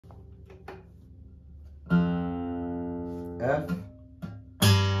F,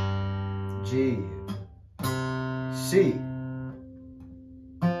 G, C,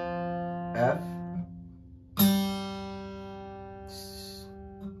 F,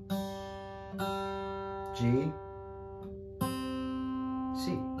 G,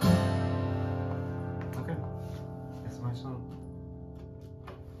 C. Okay, that's my song.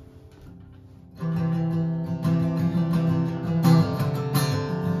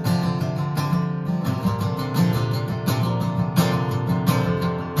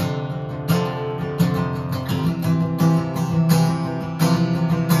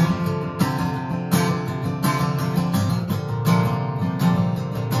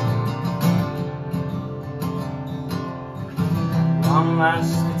 Long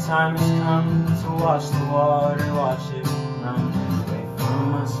last, the time has come to watch the water, watch it run away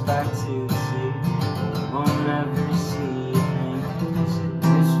from us back to the sea. We won't ever see a thing, 'cause it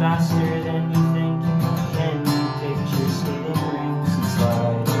moves faster than you think. Can you picture skating rings and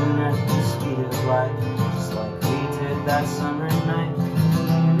sliding at the speed of light, just like we did that summer night? Do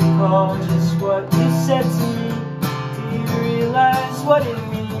you recall just what you said to me? Do you realize what it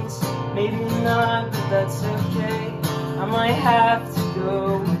means? Maybe not, but that's okay. I might have to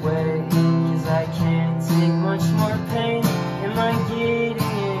go away, 'cause I can't take much more pain. Am I getting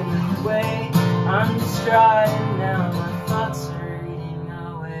in the way? I'm just driving now, my thoughts are eating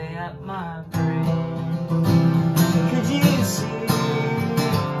away at my brain. Could you see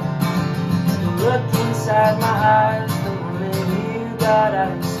the look inside my eyes the moment you got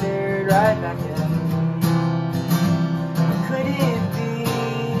out and stared right back at me? Or could it be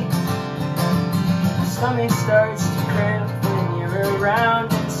my stomach starts to cramp when you're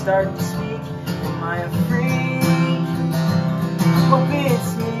around and start to speak? Am I a freak? Hope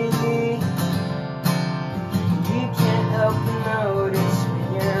it's me. You can't help but notice when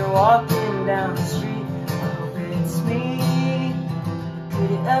you're walking down the street. I hope it's me.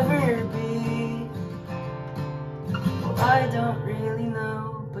 Could it ever be? Well, I don't really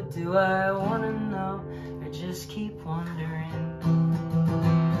know, but do I wanna know, or just keep wondering?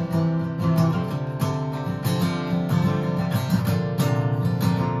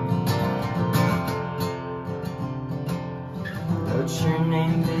 Wrote your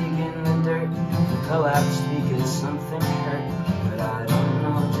name big in the dirt, collapsed because something hurt, but I don't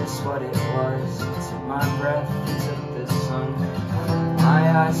know just what it was. It took my breath, it took the sun. My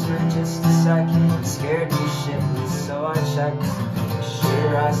eyes for just a second, scared me shitless, so I checked.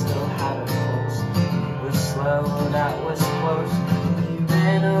 Sure, I still had a pulse. It was slow, that was close. You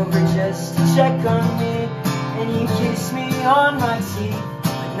ran over just to check on me, and you kissed me on my teeth.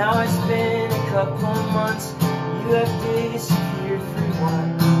 But now it's been a couple of months. You have disappeared for what?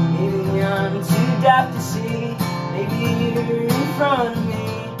 Maybe I'm too daft to see. Maybe you're in front of me.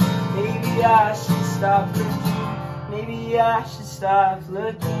 Maybe I should stop looking. Maybe I should stop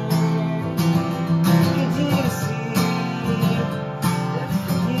looking. Could you see that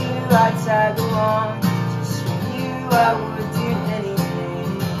for you I'd tag along? Just for you I would do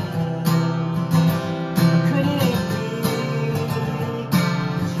anything. Could it be?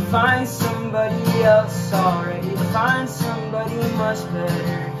 Did you find somebody else already? Find somebody much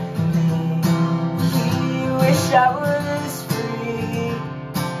better than me. You wish I was free,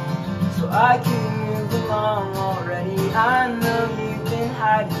 so I can move along already. I know you've been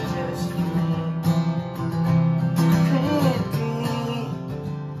hiding just for me. Could it be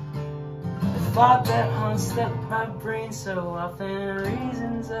the thought that haunts my brain so often?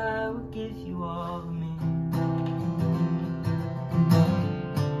 Reasons I would give you all of me.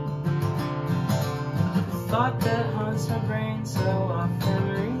 Thought that haunts my brain so often.